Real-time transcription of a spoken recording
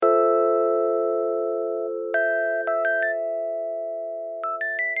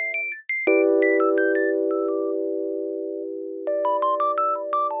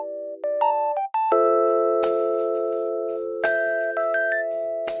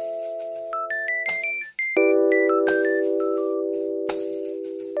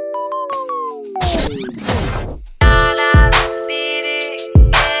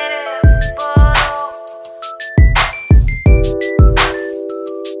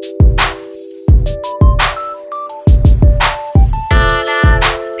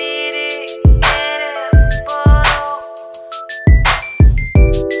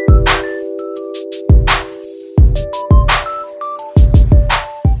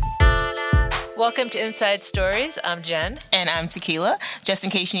Welcome to Inside Stories. I'm Jen. And I'm Tequila. Just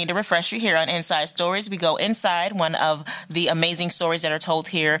in case you need a refresher here on Inside Stories, we go inside one of the amazing stories that are told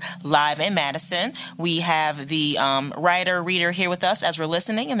here live in Madison. We have the writer-reader here with us as we're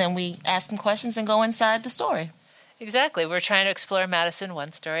listening, and then we ask them questions and go inside the story. Exactly. We're trying to explore Madison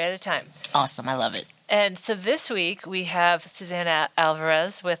one story at a time. Awesome. I love it. And so this week we have Susana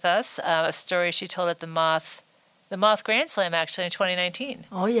Alvarez with us, a story she told at the Moth Grand Slam, actually, in 2019.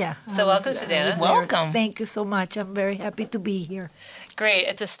 Oh, yeah. So welcome, Susana. Welcome. Thank you so much. I'm very happy to be here. Great.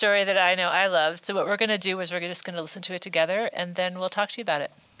 It's a story that I know I love. So what we're going to do is we're just going to listen to it together, and then we'll talk to you about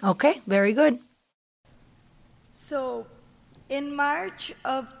it. Okay, very good. So, in March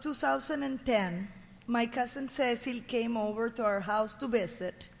of 2010, my cousin Cecil came over to our house to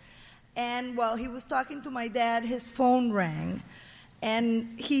visit. And while he was talking to my dad, his phone rang.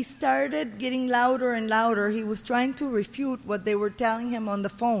 And he started getting louder and louder. He was trying to refute what they were telling him on the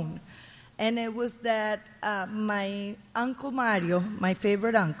phone. And it was that my Uncle Mario, my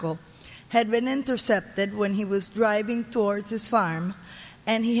favorite uncle, had been intercepted when he was driving towards his farm,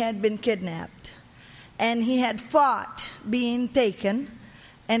 and he had been kidnapped. And he had fought being taken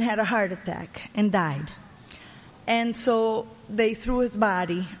and had a heart attack and died. And so they threw his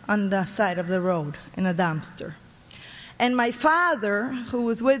body on the side of the road in a dumpster. And my father, who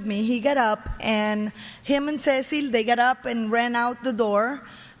was with me, he got up, and him and Cecil, they got up and ran out the door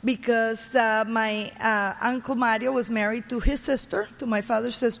because my Uncle Mario was married to his sister, to my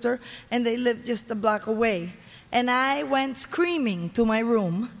father's sister, and they lived just a block away. And I went screaming to my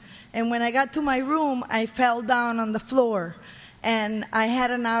room, and when I got to my room, I fell down on the floor, and I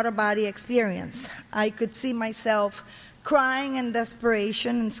had an out-of-body experience. I could see myself crying in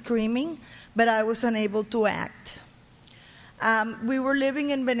desperation and screaming, but I was unable to act. We were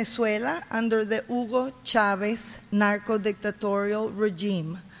living in Venezuela under the Hugo Chavez narco-dictatorial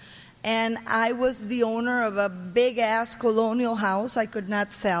regime. And I was the owner of a big-ass colonial house I could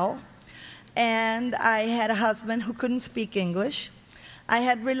not sell. And I had a husband who couldn't speak English. I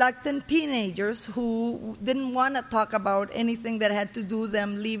had reluctant teenagers who didn't want to talk about anything that had to do with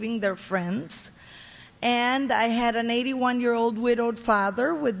them leaving their friends. And I had an 81-year-old widowed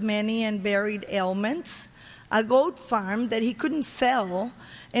father with many and buried ailments, a goat farm that he couldn't sell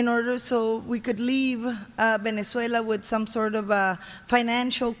in order so we could leave Venezuela with some sort of a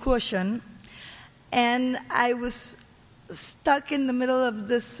financial cushion. And I was stuck in the middle of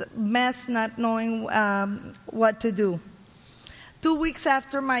this mess, not knowing what to do. 2 weeks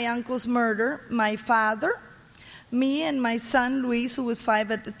after my uncle's murder, my father, me and my son Luis, who was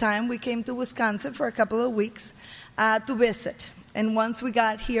 5 at the time, we came to Wisconsin for a couple of weeks to visit. And once we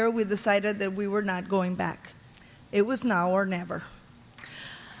got here, we decided that we were not going back. It was now or never.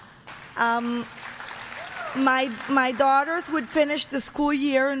 My daughters would finish the school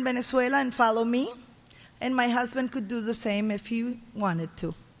year in Venezuela and follow me, and my husband could do the same if he wanted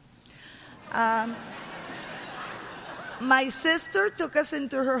to. My sister took us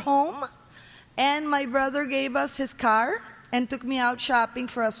into her home, and my brother gave us his car and took me out shopping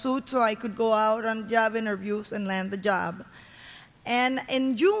for a suit so I could go out on job interviews and land the job. And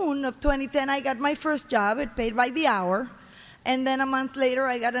in June of 2010, I got my first job. It paid by the hour. And then a month later,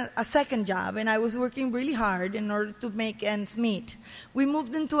 I got a second job, and I was working really hard in order to make ends meet. We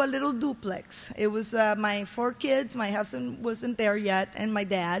moved into a little duplex. It was my 4 kids. My husband wasn't there yet, and my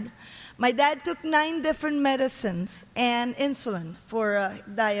dad. My dad took 9 different medicines and insulin for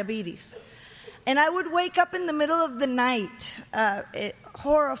diabetes. And I would wake up in the middle of the night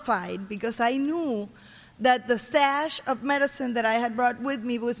horrified because I knew that the stash of medicine that I had brought with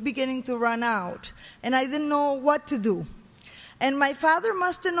me was beginning to run out, and I didn't know what to do. And my father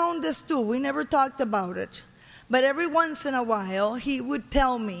must have known this too. We never talked about it. But every once in a while, he would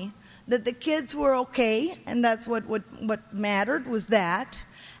tell me that the kids were okay, and that's what mattered was that,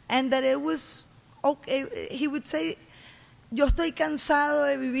 and that it was okay. He would say, yo estoy cansado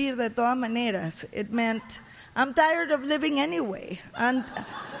de vivir de todas maneras. It meant, I'm tired of living anyway, and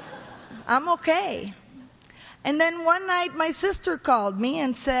I'm okay. And then one night, my sister called me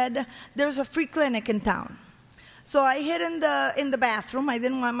and said, there's a free clinic in town. So I hid in the bathroom. I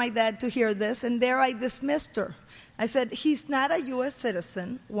didn't want my dad to hear this, and there I dismissed her. I said, he's not a U.S.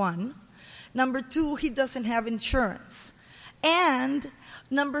 citizen, 1. Number 2, he doesn't have insurance. And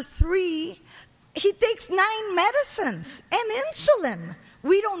number 3, he takes 9 medicines and insulin.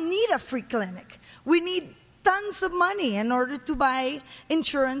 We don't need a free clinic. We need tons of money in order to buy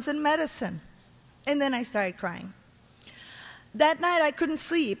insurance and medicine. And then I started crying. That night I couldn't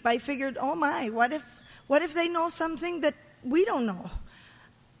sleep. I figured, oh my, what if they know something that we don't know?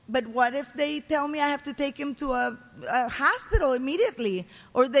 But what if they tell me I have to take him to a hospital immediately,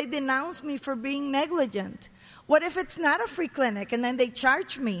 or they denounce me for being negligent? What if it's not a free clinic and then they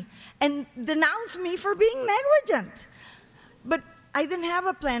charge me and denounce me for being negligent? But I didn't have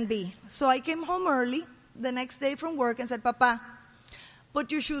a plan B. So I came home early the next day from work and said, Papa,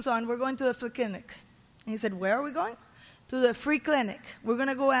 put your shoes on. We're going to the free clinic. And he said, where are we going? To the free clinic. We're going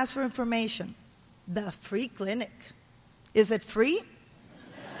to go ask for information. The free clinic. Is it free?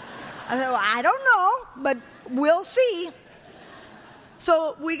 I said, well, I don't know, but we'll see.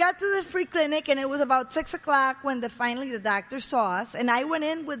 So we got to the free clinic, and it was about 6 o'clock when finally the doctor saw us. And I went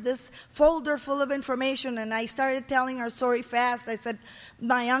in with this folder full of information, and I started telling our story fast. I said,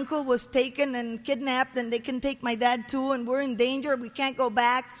 my uncle was taken and kidnapped, and they can take my dad too, and we're in danger. We can't go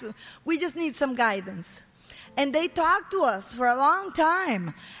back. So we just need some guidance. And they talked to us for a long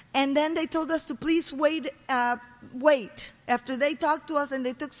time. And then they told us to please wait. After they talked to us and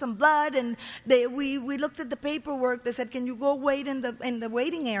they took some blood and we looked at the paperwork, they said, can you go wait in the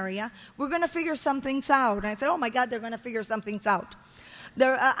waiting area? We're going to figure some things out. And I said, oh my God, they're going to figure some things out.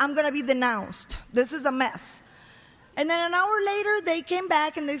 I'm going to be denounced. This is a mess. And then an hour later, they came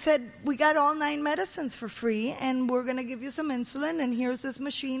back and they said, we got all 9 medicines for free, and we're going to give you some insulin, and here's this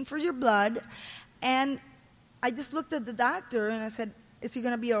machine for your blood. And I just looked at the doctor and I said, is he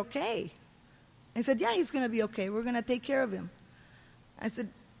going to be okay? He said, yeah, he's going to be okay. We're going to take care of him. I said,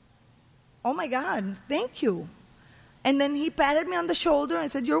 oh my God, thank you. And then he patted me on the shoulder. I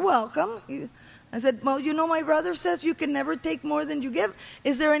said, you're welcome. I said, well, you know, my brother says you can never take more than you give.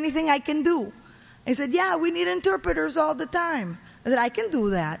 Is there anything I can do? He said, yeah, we need interpreters all the time. I said, I can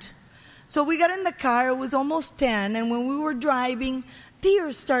do that. So we got in the car. It was almost 10. And when we were driving,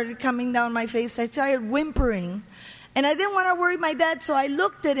 tears started coming down my face. I started whimpering. And I didn't want to worry my dad, so I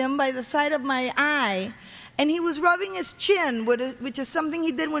looked at him by the side of my eye, and he was rubbing his chin, which is something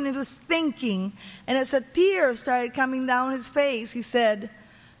he did when he was thinking. And as a tear started coming down his face, he said,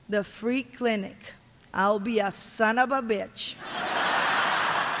 the free clinic. I'll be a son of a bitch.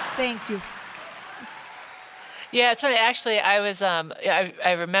 Thank you. Yeah, it's funny. Actually,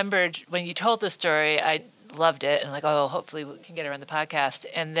 I remembered when you told the story, I loved it, and like, oh, hopefully we can get her on the podcast.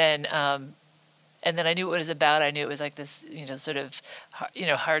 And then I knew what it was about. I knew it was like this, sort of,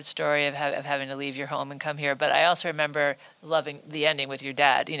 hard story of having to leave your home and come here. But I also remember loving the ending with your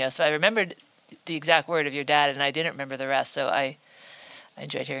dad. So I remembered the exact word of your dad, and I didn't remember the rest. So I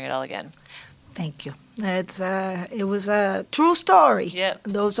enjoyed hearing it all again. Thank you. It was a true story. Yeah.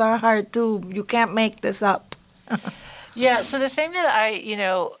 Those are hard too. You can't make this up. Yeah. So the thing that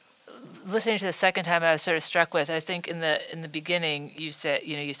listening to the second time, I was sort of struck with. I think in the beginning, you said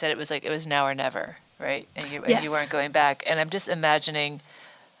it was now or never, right? And you weren't going back. And I'm just imagining,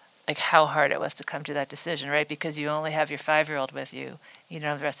 like, how hard it was to come to that decision, right? Because you only have your 5-year-old with you. You don't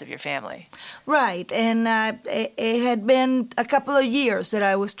have the rest of your family. Right. And it had been a couple of years that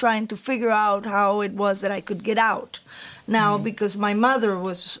I was trying to figure out how it was that I could get out. Now, because my mother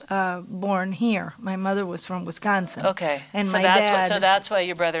was born here. My mother was from Wisconsin. Okay. And so my that's dad, that's why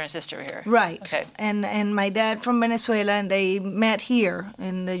your brother and sister were here. Right. Okay. And my dad from Venezuela, and they met here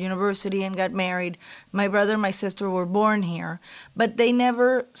in the university and got married. My brother and my sister were born here, but they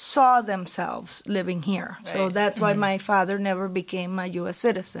never saw themselves living here. Right. So that's why my father never became a U.S.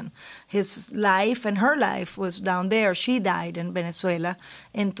 citizen. His life and her life was down there. She died in Venezuela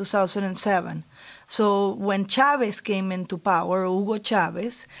in 2007. So when Chavez came into power, Hugo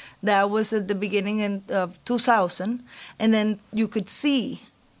Chavez, that was at the beginning of 2000, and then you could see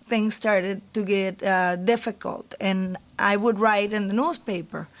things started to get difficult. And I would write in the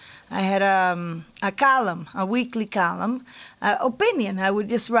newspaper. I had a column, a weekly column, opinion. I would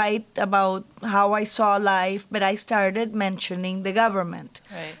just write about how I saw life, but I started mentioning the government.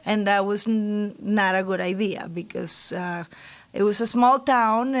 Right. And that was not a good idea because it was a small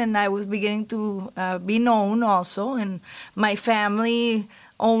town, and I was beginning to be known also, and my family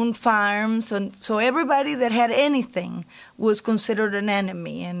owned farms, and so everybody that had anything was considered an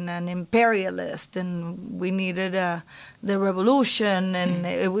enemy and an imperialist, and we needed the revolution, and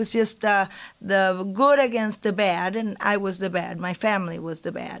it was just the good against the bad, and I was the bad. My family was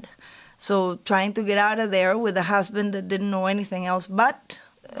the bad. So trying to get out of there with a husband that didn't know anything else but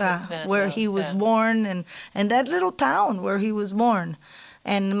where he was born, and that little town where he was born,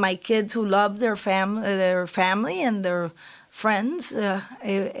 and my kids who loved their family and their friends,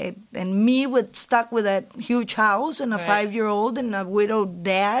 and me stuck with that huge house and a 5-year-old and a widowed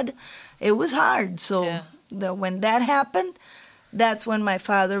dad. It was hard. So when that happened, that's when my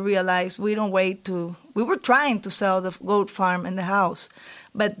father realized we were trying to sell the goat farm and the house,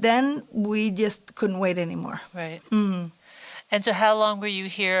 but then we just couldn't wait anymore. Right. Mm-hmm. And so how long were you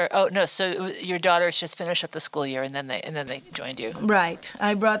here? Oh, no, so your daughters just finished up the school year and then they joined you. Right.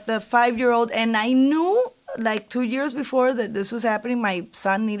 I brought the 5-year-old, and I knew like 2 years before that this was happening. My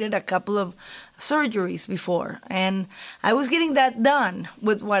son needed a couple of surgeries before, and I was getting that done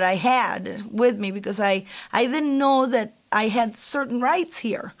with what I had with me, because I didn't know that I had certain rights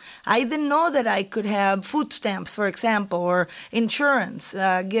here. I didn't know that I could have food stamps, for example, or insurance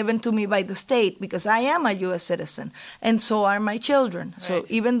given to me by the state, because I am a U.S. citizen, and so are my children. Right. So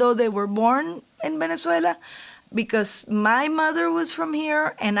even though they were born in Venezuela, because my mother was from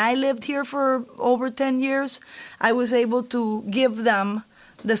here and I lived here for over 10 years, I was able to give them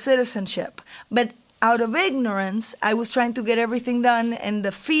the citizenship. But out of ignorance, I was trying to get everything done, and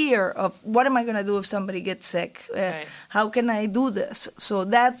the fear of what am I going to do if somebody gets sick? Right. How can I do this? So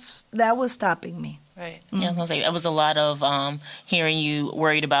that was stopping me. Right. Yeah, I was gonna say it was a lot of hearing you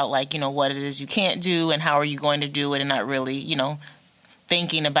worried about, like, what it is you can't do and how are you going to do it, and not really,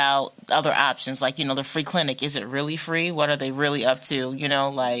 thinking about other options, like, the free clinic. Is it really free? What are they really up to?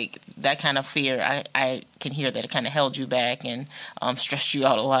 Like that kind of fear. I can hear that it kind of held you back and stressed you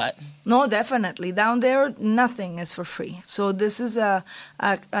out a lot. No, definitely. Down there, nothing is for free. So this is a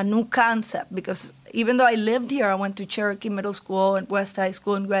new concept, because even though I lived here, I went to Cherokee Middle School and West High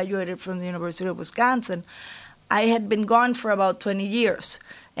School and graduated from the University of Wisconsin. I had been gone for about 20 years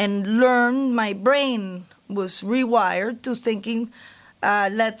and learned, my brain was rewired to thinking,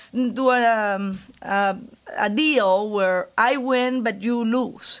 let's do a deal where I win but you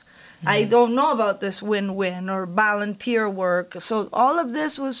lose. Mm-hmm. I don't know about this win-win or volunteer work. So all of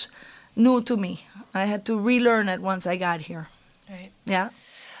this was new to me. I had to relearn it once I got here. Right. Yeah.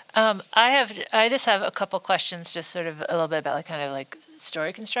 I just have a couple questions, just sort of a little bit about kind of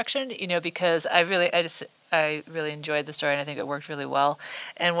story construction, because I really enjoyed the story, and I think it worked really well.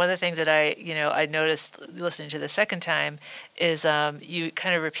 And one of the things that I noticed listening to the second time is you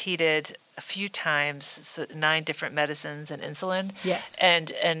kind of repeated a few times 9 different medicines and insulin. Yes.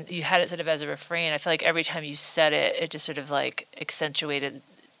 And you had it sort of as a refrain. I feel like every time you said it, it just sort of accentuated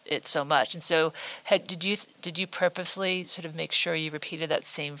it so much. And so did you purposely sort of make sure you repeated that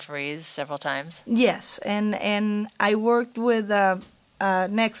same phrase several times? Yes. And I worked with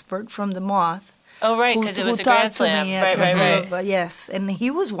an expert from the Moth. Oh, right, because it was a Grand Slam. Right. Yes, and he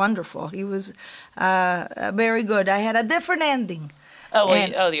was wonderful. He was very good. I had a different ending.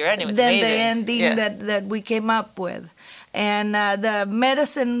 Your ending was than amazing. the ending that we came up with. And the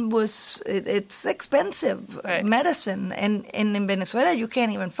medicine it's expensive medicine. And in Venezuela, you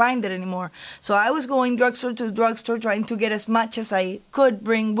can't even find it anymore. So I was going drugstore to drugstore trying to get as much as I could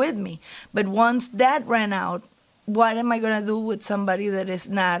bring with me. But once that ran out, what am I going to do with somebody that is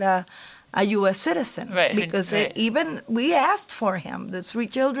not a U.S. citizen? Right. Because even we asked for him, the 3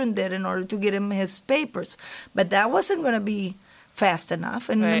 children did, in order to get him his papers. But that wasn't going to be fast enough.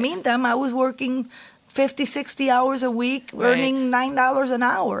 And in the meantime, I was working 50, 60 hours a week, earning $9 an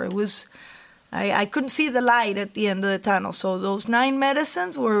hour. It was, I couldn't see the light at the end of the tunnel. So those 9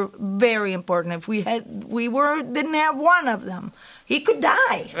 medicines were very important. If didn't have one of them, he could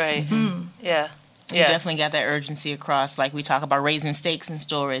die. Right. Mm-hmm. Yeah. You definitely got that urgency across. Like we talk about raising stakes in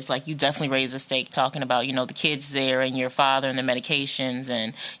stories. Like you definitely raise a stake talking about, the kids there and your father and the medications,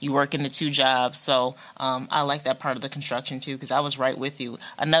 and you working the 2 jobs. So I like that part of the construction too, because I was right with you.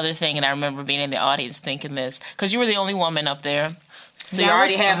 Another thing, and I remember being in the audience thinking this, because you were the only woman up there. So you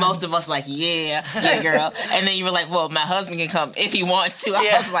already had most of us like, yeah, girl. And then you were like, well, my husband can come if he wants to.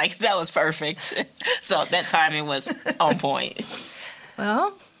 I was like, that was perfect. So that timing was on point.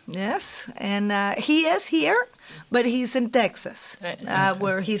 Well, yes, and he is here, but he's in Texas,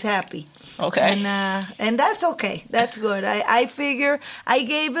 where he's happy. Okay. And that's okay. That's good. I figure I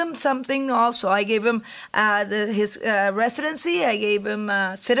gave him something also. I gave him his residency. I gave him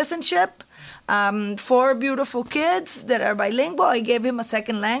citizenship. 4 beautiful kids that are bilingual. I gave him a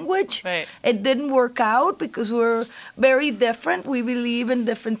second language. Right. It didn't work out because we're very different. We believe in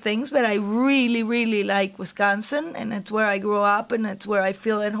different things, but I really, really like Wisconsin, and it's where I grew up, and it's where I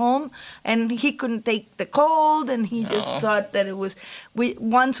feel at home. And he couldn't take the cold, and he just thought that it was.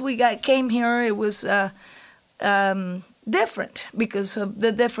 Once we came here, it was different because of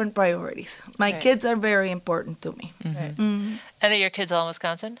the different priorities. My kids are very important to me. Mm-hmm. Right. Mm-hmm. And are your kids all in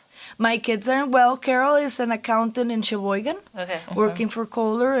Wisconsin? My kids are, Carol is an accountant in Sheboygan, working for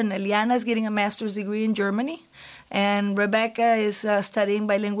Kohler, and Eliana is getting a master's degree in Germany. And Rebecca is studying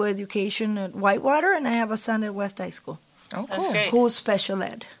bilingual education at Whitewater, and I have a son at West High School. Oh, cool. Who's special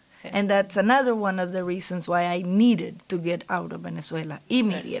ed. Okay. And that's another one of the reasons why I needed to get out of Venezuela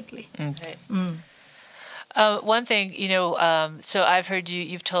immediately. Okay. One thing, so I've heard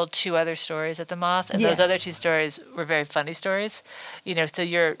you've told 2 other stories at the Moth, and Yes. those other 2 stories were very funny stories. So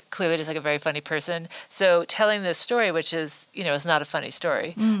you're clearly just like a very funny person. So telling this story, which is, is not a funny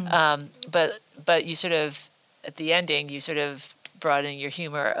story, but you sort of, at the ending, you sort of brought in your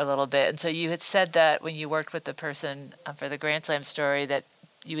humor a little bit. And so you had said that when you worked with the person for the Grand Slam story that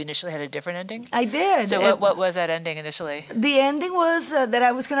you initially had a different ending? I did. So what was that ending initially? The ending was that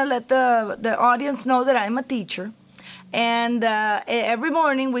I was going to let the audience know that I'm a teacher. And every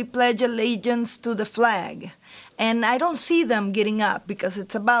morning we pledge allegiance to the flag. And I don't see them getting up because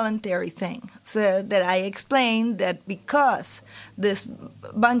it's a voluntary thing. So that I explained that because this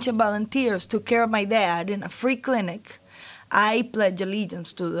bunch of volunteers took care of my dad in a free clinic, I pledge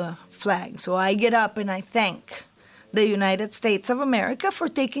allegiance to the flag. So I get up and I thank the United States of America for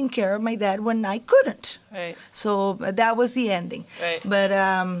taking care of my dad when I couldn't. Right. So that was the ending. Right. But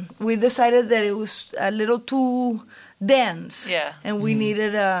we decided that it was a little too dense. Yeah. And we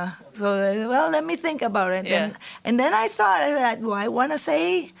needed let me think about it. Yeah. And then I thought, do I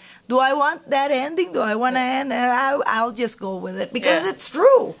want that ending? Do I want to end? And I'll just go with it because it's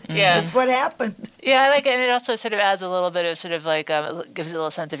true. Yeah. That's what happened. Yeah, I like it, and it also sort of adds a little bit of sort of like it gives a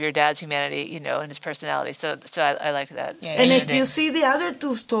little sense of your dad's humanity, and his personality. So I like that. Yeah. And if you see the other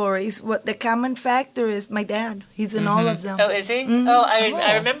 2 stories, what the common factor is my dad. He's in all of them. Oh, is he? Oh,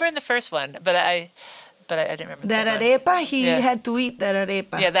 I remember in the first one, but I didn't remember the That second one. arepa, he had to eat that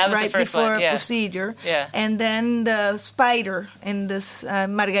arepa Yeah, that was the right first before one, yeah. procedure. Yeah. And then the spider in this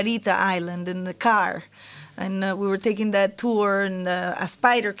Margarita Island in the car. And we were taking that tour, and a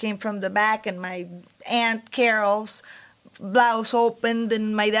spider came from the back, and my Aunt Carol's blouse opened,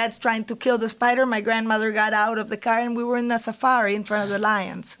 and my dad's trying to kill the spider. My grandmother got out of the car, and we were in a safari in front of the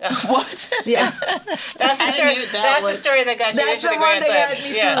lions. What? Yeah. That's the story. That's the story that got you That's into the the one Grand that Slam. got me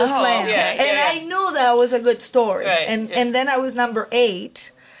to the slam. And I knew that was a good story. Right, And then I was number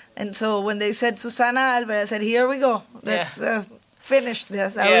 8. And so when they said Susana Alvarez, I said, here we go. Let's finish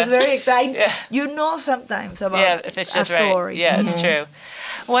this. I was very excited. Yeah. You know sometimes about if it's a just story. right. Yeah, it's true.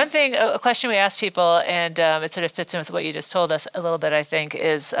 One thing, a question we ask people, and it sort of fits in with what you just told us a little bit, I think,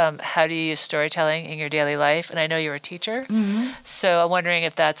 is how do you use storytelling in your daily life? And I know you're a teacher, so I'm wondering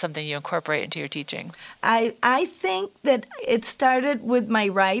if that's something you incorporate into your teaching. I think that it started with my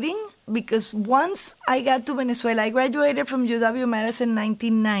writing, because once I got to Venezuela, I graduated from UW-Madison in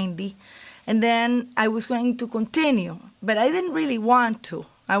 1990, and then I was going to continue, but I didn't really want to.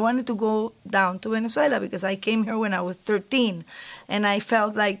 I wanted to go down to Venezuela because I came here when I was 13, and I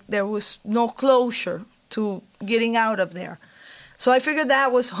felt like there was no closure to getting out of there. So I figured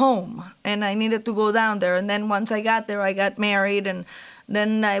that was home, and I needed to go down there. And then once I got there, I got married, and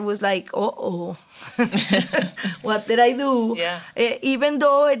then I was like, uh-oh, what did I do? Yeah. Even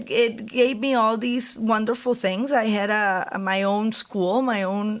though it gave me all these wonderful things, I had my own school, my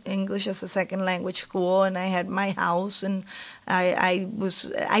own English as a second language school, and I had my house, and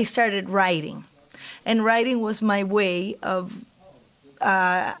I started writing. And writing was my way of,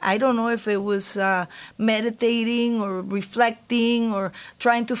 I don't know if it was meditating or reflecting or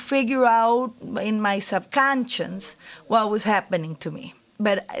trying to figure out in my subconscious what was happening to me.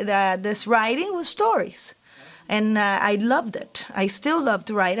 But this writing was stories. And I loved it. I still love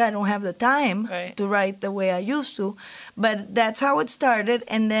to write. I don't have the time to write the way I used to. But that's how it started.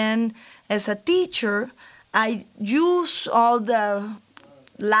 And then as a teacher, I use all the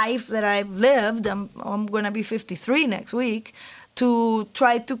life that I've lived. I'm going to be 53 next week, to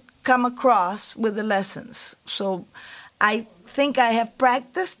try to come across with the lessons. So I think I have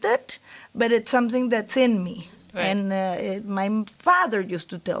practiced it, but it's something that's in me. Right. And my father used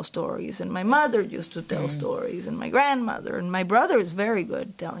to tell stories, and my mother used to tell stories, and my grandmother, and my brother is very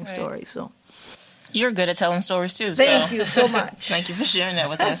good telling stories. So you're good at telling stories too. Thank you so much. Thank you for sharing that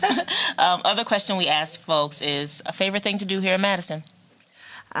with us. Other question we ask folks is a favorite thing to do here in Madison.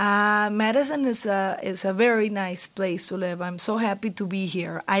 Madison is a very nice place to live. I'm so happy to be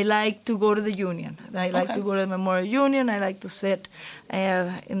here. I like to go to the Union. I like to go to the Memorial Union. I like to sit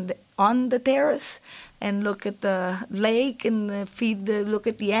on the terrace and look at the lake and look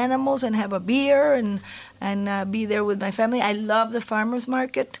at the animals and have a beer and be there with my family. I love the farmers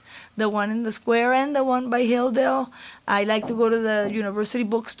market, the one in the square and the one by Hilldale. I like to go to the university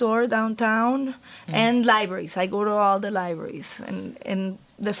bookstore downtown and libraries. I go to all the libraries. And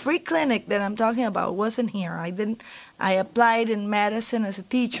the free clinic that I'm talking about wasn't here. I applied in Madison as a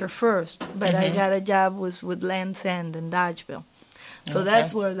teacher first, but I got a job with Land's End in Dodgeville. So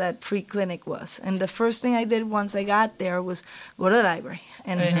that's where that free clinic was. And the first thing I did once I got there was go to the library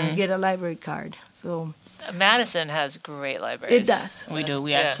and get a library card. So Madison has great libraries. It does. We do.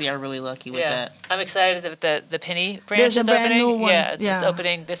 We actually are really lucky with that. I'm excited that the Penny branch There's is a brand opening. new one. It's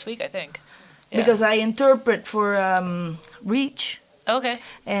opening this week, I think. Yeah. Because I interpret for Reach. Okay.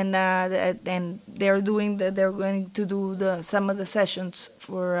 And they're going to do some of the sessions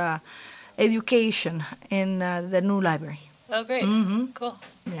for education in the new library. Oh, great. Mm-hmm. Cool.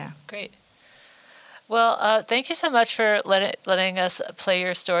 Yeah. Great. Well, thank you so much for letting us play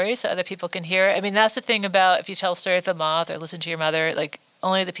your story so other people can hear it. I mean, that's the thing about if you tell a story of the moth or listen to your mother, like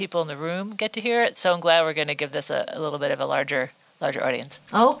only the people in the room get to hear it. So I'm glad we're going to give this a little bit of a larger audience.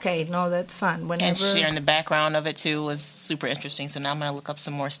 Okay, no, that's fun. Whenever... And sharing the background of it too was super interesting. So now I'm gonna look up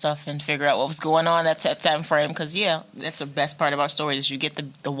some more stuff and figure out what was going on at that time frame. Because that's the best part of our story is you get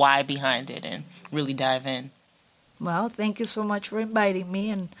the why behind it and really dive in. Well, thank you so much for inviting me,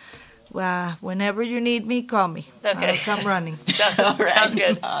 and whenever you need me, call me. Okay, I'll come running. Sounds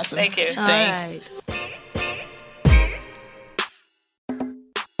good. Awesome. Thank you. Thanks. All right.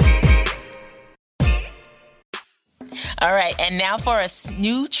 All right, and now for a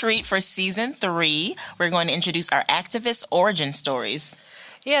new treat for season 3, we're going to introduce our activist origin stories.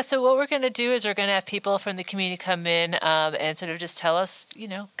 Yeah, so what we're going to do is we're going to have people from the community come in and sort of just tell us,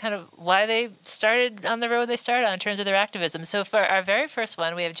 kind of why they started on the road they started on in terms of their activism. So for our very first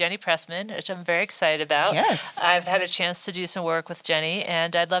one, we have Jenny Pressman, which I'm very excited about. Yes. I've had a chance to do some work with Jenny,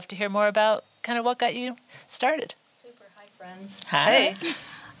 and I'd love to hear more about kind of what got you started. Super. Hi, friends. Hi.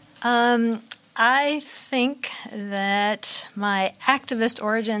 Hey. I think that my activist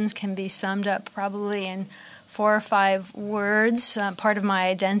origins can be summed up probably in 4 or 5 words, part of my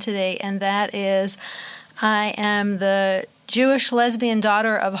identity, and that is I am the Jewish lesbian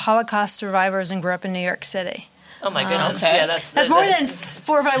daughter of Holocaust survivors and grew up in New York City. Oh my goodness! Okay. Yeah, That's more than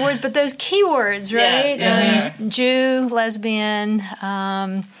 4 or 5 words, but those key words, right? Yeah. Jew, lesbian,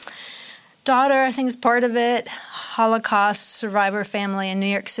 daughter, I think is part of it. Holocaust survivor family in New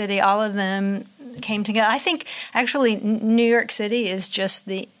York City, all of them came together. I think actually New York City is just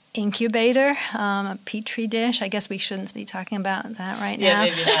the incubator, a petri dish. I guess we shouldn't be talking about that right now. Yeah,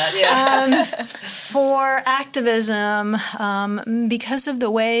 maybe not. Yeah. For activism, because of the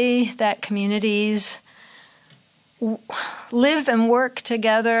way that communities live and work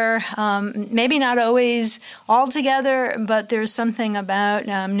together, maybe not always all together, but there's something about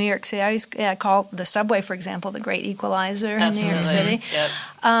New York City. I call the subway, for example, the great equalizer in New York City. Yep.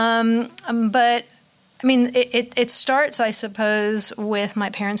 But I mean, it starts, I suppose, with my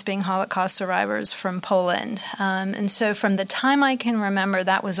parents being Holocaust survivors from Poland. And so from the time I can remember,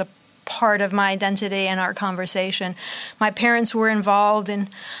 that was a part of my identity and our conversation. My parents were involved in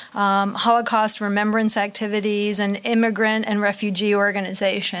Holocaust remembrance activities and immigrant and refugee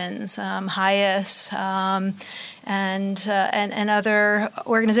organizations, HIAS, and other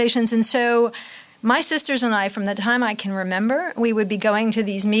organizations. And so my sisters and I, from the time I can remember, we would be going to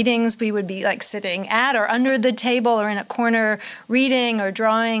these meetings. We would be like sitting at or under the table or in a corner reading or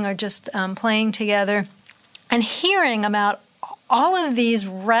drawing or just playing together and hearing about all of these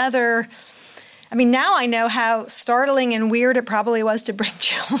rather, I mean, now I know how startling and weird it probably was to bring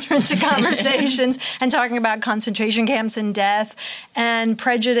children to conversations and talking about concentration camps and death and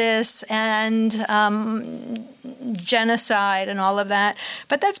prejudice and genocide and all of that.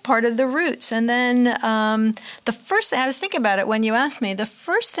 But that's part of the roots. And then the first thing, I was thinking about it when you asked me, the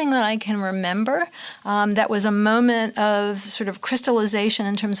first thing that I can remember that was a moment of sort of crystallization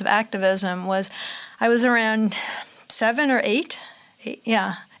in terms of activism was I was around 7 or 8,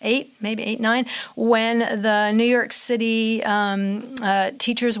 maybe 8, 9, when the New York City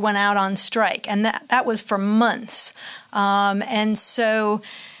teachers went out on strike. And that was for months. And so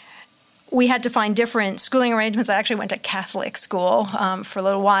we had to find different schooling arrangements. I actually went to Catholic school for a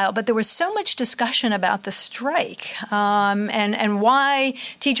little while, but there was so much discussion about the strike and why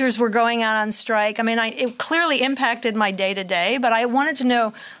teachers were going out on strike. I mean, it clearly impacted my day-to-day, but I wanted to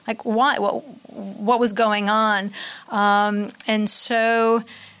know, like, why, what was going on. And so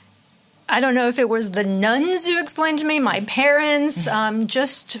I don't know if it was the nuns who explained to me, my parents,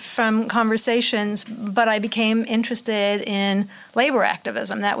 just from conversations, but I became interested in labor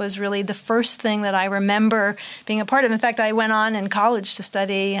activism. That was really the first thing that I remember being a part of. In fact, I went on in college to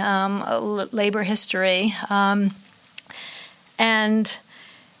study labor history. And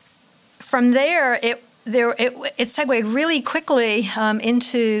from there, it segued really quickly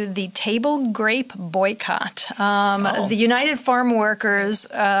into the table grape boycott. The United Farm Workers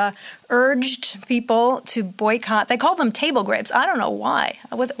urged people to boycott. They called them table grapes. I don't know why.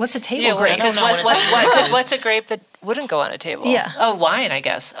 What's a table grape? Because what's a grape that wouldn't go on a table? Yeah. Oh, wine, I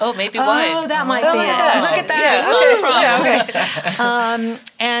guess. Oh, maybe wine. Oh, that might be it. Look at that.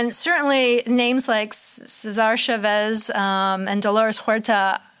 And certainly names like Cesar Chavez and Dolores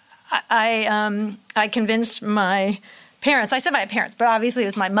Huerta, I convinced my parents. I said my parents, but obviously it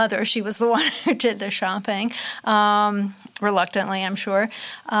was my mother. She was the one who did the shopping, reluctantly, I'm sure,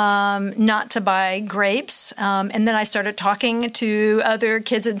 not to buy grapes. And then I started talking to other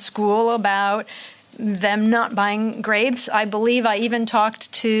kids in school about them not buying grapes. I believe I even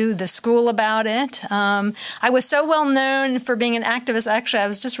talked to the school about it. I was so well known for being an activist. Actually, I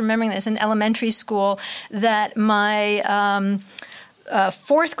was just remembering this in elementary school that my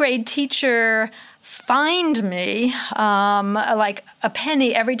fourth grade teacher fined me like a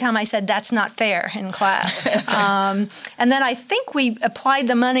penny every time I said that's not fair in class. And then I think we applied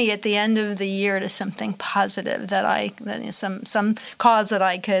the money at the end of the year to something positive some cause that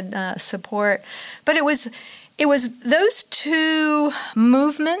I could support. But it was those two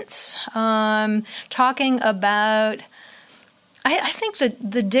movements talking about, I think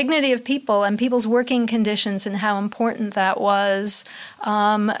the dignity of people and people's working conditions and how important that was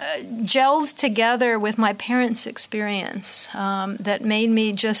gelled together with my parents' experience that made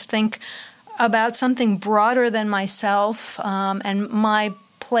me just think about something broader than myself and my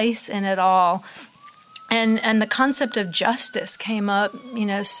place in it all. And the concept of justice came up,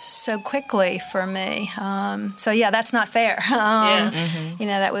 so quickly for me. So yeah, that's not fair.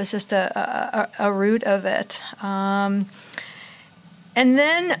 That was just a root of it. And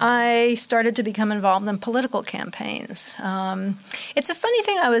then I started to become involved in political campaigns. It's a funny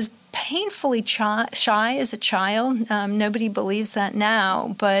thing. I was painfully shy as a child. Nobody believes that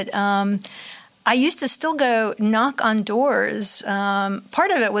now, but I used to still go knock on doors.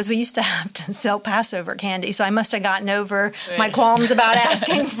 Part of it was we used to have to sell Passover candy, so I must have gotten over my qualms about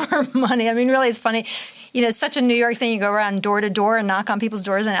asking for money. I mean, really, it's funny. It's such a New York thing. You go around door to door and knock on people's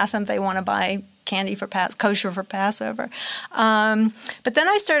doors and ask them if they want to buy candy for kosher for Passover. But then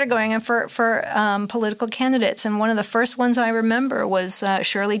I started going in for political candidates, and one of the first ones I remember was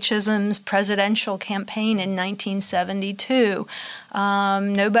Shirley Chisholm's presidential campaign in 1972.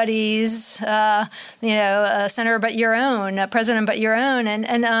 Nobody's, a senator but your own, a president but your own,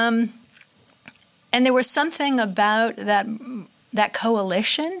 and there was something about that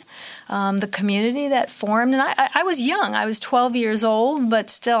coalition, the community that formed. And I was young. I was 12 years old, but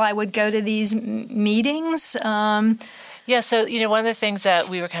still I would go to these meetings. So, one of the things that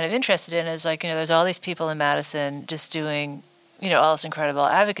we were kind of interested in is there's all these people in Madison just doing, all this incredible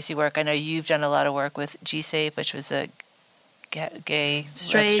advocacy work. I know you've done a lot of work with G-Safe, which was a gay,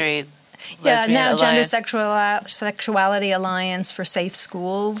 straight now Alliance. Gender Sexuality Alliance for Safe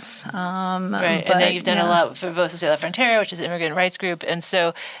Schools. Right, and then you've done a lot for Voces de la Frontera, which is an immigrant rights group, and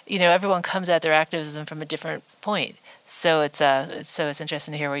so everyone comes at their activism from a different point. So it's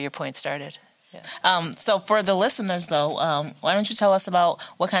interesting to hear where your point started. Yeah. So for the listeners, though, why don't you tell us about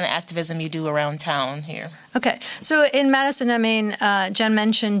what kind of activism you do around town here? Okay, so in Madison, Jen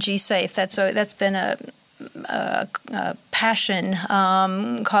mentioned G-Safe. That's been a passion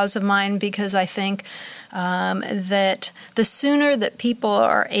cause of mine, because I think that the sooner that people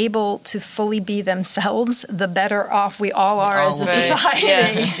are able to fully be themselves, the better off we all are as a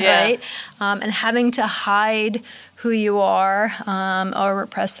society, right? And having to hide who you are or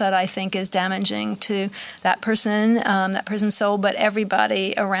repress that, I think, is damaging to that person's soul, but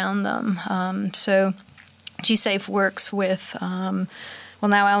everybody around them. So G-Safe works with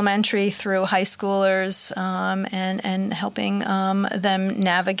now elementary through high schoolers, and helping them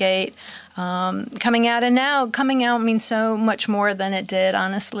navigate coming out. And now coming out means so much more than it did,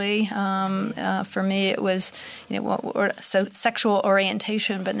 honestly. For me, it was, sexual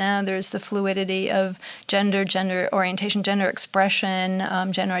orientation, but now there's the fluidity of gender orientation, gender expression,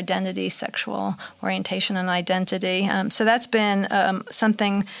 gender identity, sexual orientation and identity. So that's been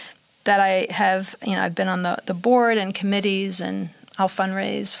something that I have, I've been on the board and committees, and I'll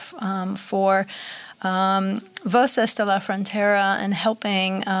fundraise for Voces de la Frontera, and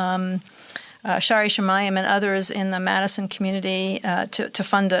helping Shari Shemayim and others in the Madison community to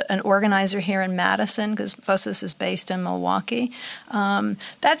fund an organizer here in Madison, because Voces is based in Milwaukee.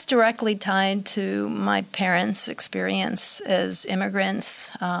 That's directly tied to my parents' experience as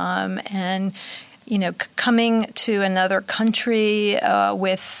immigrants, and coming to another country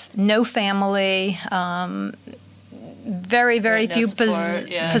with no family, very, very no few support,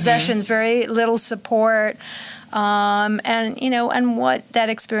 yeah. possessions, very little support, and what that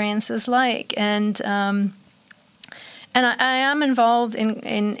experience is like. And I am involved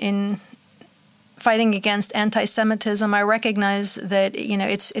in fighting against anti-Semitism. I recognize that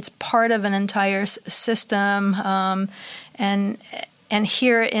it's part of an entire system, and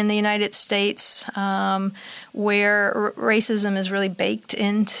here in the United States, where racism is really baked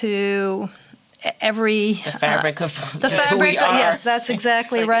into the fabric of the fabric. Yes, that's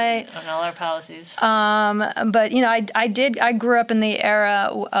exactly right. On all our policies. But I grew up in the era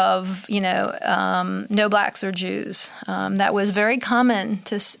of no blacks or Jews. That was very common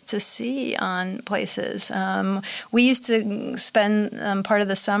to see on places. We used to spend part of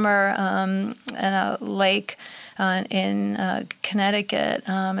the summer in a lake in Connecticut,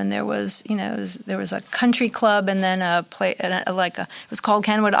 and there was a country club, and then it was called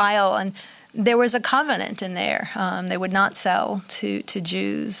Kenwood Isle, and there was a covenant in there. They would not sell to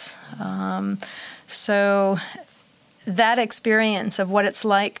Jews. So that experience of what it's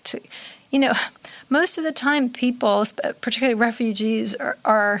like to, most of the time people, particularly refugees,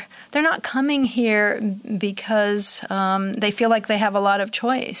 they're not coming here because they feel like they have a lot of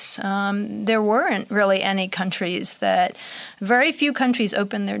choice. There weren't really any countries very few countries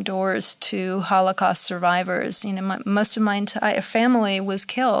opened their doors to Holocaust survivors. Most of my family was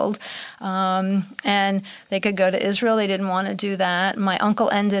killed, and they could go to Israel. They didn't want to do that. My uncle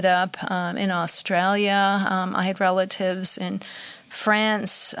ended up in Australia. I had relatives in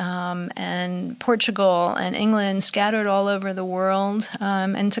France and Portugal and England, scattered all over the world.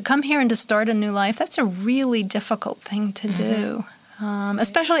 And to come here and to start a new life, that's a really difficult thing to do,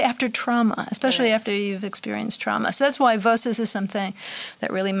 especially after trauma, after you've experienced trauma. So that's why Voces is something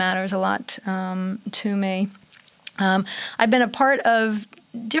that really matters a lot to me. I've been a part of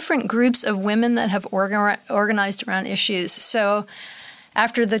different groups of women that have organized around issues. So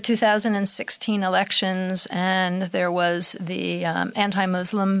after the 2016 elections, and there was the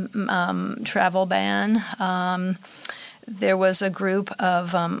anti-Muslim travel ban, there was a group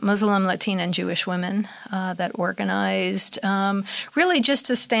of Muslim, Latina, and Jewish women that organized, really just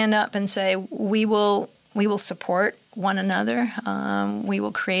to stand up and say, we will support one another. We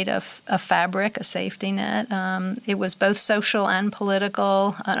will create a fabric, a safety net. It was both social and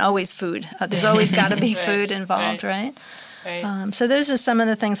political, and always food. There's always got to be food involved, right? Right. So those are some of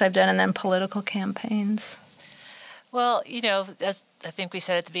the things I've done, and then political campaigns. Well, as I think we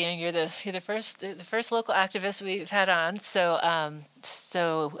said at the beginning, you're the first local activist we've had on. So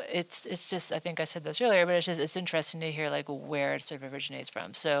it's just, I think I said this earlier, but it's interesting to hear where it sort of originates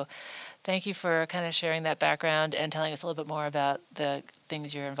from. So thank you for kind of sharing that background and telling us a little bit more about the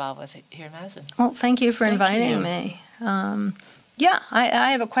things you're involved with here in Madison. Well, thank you for inviting me. I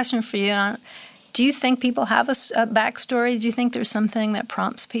have a question for you. Do you think people have a backstory? Do you think there's something that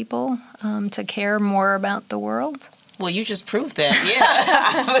prompts people to care more about the world? Well, you just proved that.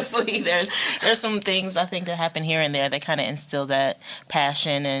 Yeah, obviously, there's some things I think that happen here and there that kind of instill that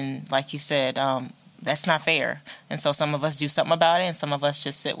passion, and like you said, that's not fair. And so some of us do something about it, and some of us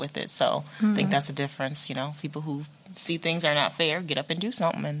just sit with it. So I think that's a difference. People who see things are not fair get up and do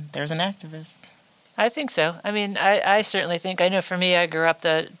something, and there's an activist. I think so. I mean, I certainly think, I know for me, I grew up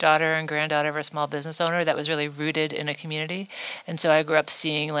the daughter and granddaughter of a small business owner that was really rooted in a community. And so I grew up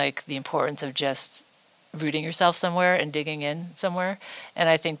seeing the importance of just rooting yourself somewhere and digging in somewhere. And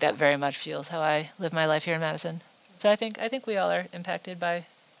I think that very much fuels how I live my life here in Madison. So I think we all are impacted by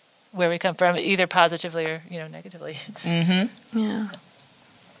where we come from, either positively or, negatively. Mm-hmm. Yeah.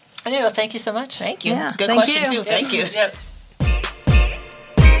 Anyway, thank you so much. Thank you. Yeah, Good thank question, you. too. Thank you. Yep.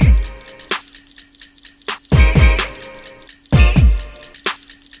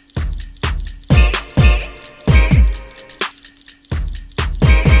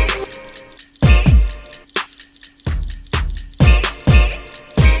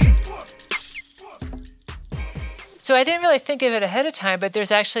 So I didn't really think of it ahead of time, but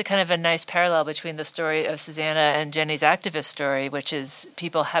there's actually kind of a nice parallel between the story of Susana and Jenny's activist story, which is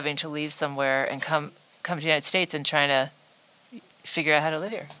people having to leave somewhere and come to the United States and trying to figure out how to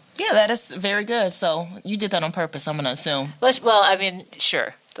live here. Yeah, that is very good. So you did that on purpose, I'm going to assume.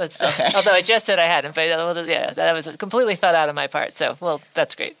 Sure. Okay. Although I just said I hadn't, but that was completely thought out on my part. So,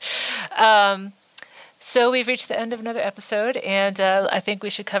 that's great. So we've reached the end of another episode, and I think we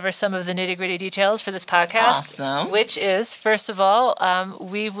should cover some of the nitty-gritty details for this podcast. Awesome. Which is, first of all,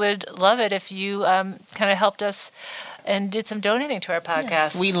 we would love it if you kind of helped us and did some donating to our podcast.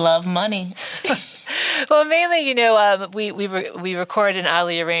 Yes, we love money. Well, mainly, we record in an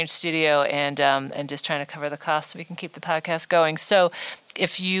oddly arranged studio, and just trying to cover the costs so we can keep the podcast going. So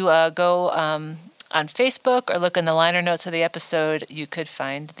if you go on Facebook or look in the liner notes of the episode, you could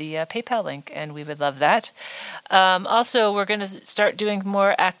find the PayPal link, and we would love that. Also, we're going to start doing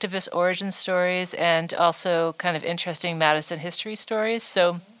more activist origin stories and also kind of interesting Madison history stories.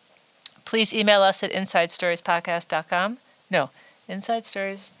 So please email us at insidestoriespodcast.com. No,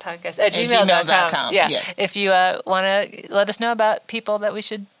 insidestoriespodcast@gmail.com. Yeah, yes. If you want to let us know about people that we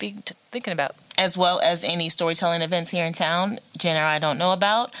should be thinking about. As well as any storytelling events here in town, Jen or I don't know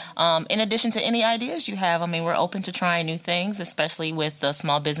about. In addition to any ideas you have, I mean, we're open to trying new things, especially with the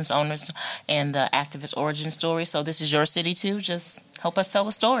small business owners and the activist origin story. So this is your city too. Just help us tell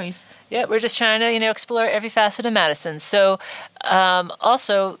the stories. Yeah, we're just trying to, explore every facet of Madison. So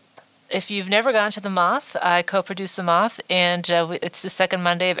also, if you've never gone to the Moth, I co-produce the Moth, and it's the second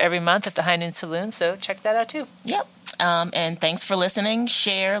Monday of every month at the High Noon Saloon. So check that out too. Yep. And thanks for listening.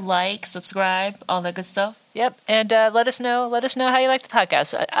 Share, like, subscribe, all that good stuff. Yep, and let us know how you like the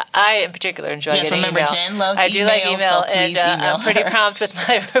podcast. I in particular enjoy getting email. Yes, remember Jen loves email. I do like email, so and email. I'm pretty prompt with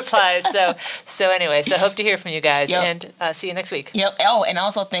my replies. So anyway, hope to hear from you guys, and see you next week. Yep. Oh, and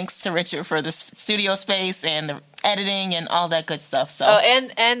also thanks to Richard for the studio space and the editing and all that good stuff. So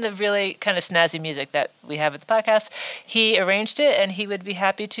and the really kind of snazzy music that we have at the podcast. He arranged it, and he would be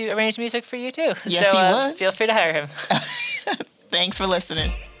happy to arrange music for you too. Yes, he would. Feel free to hire him. Thanks for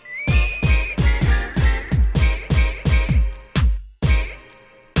listening.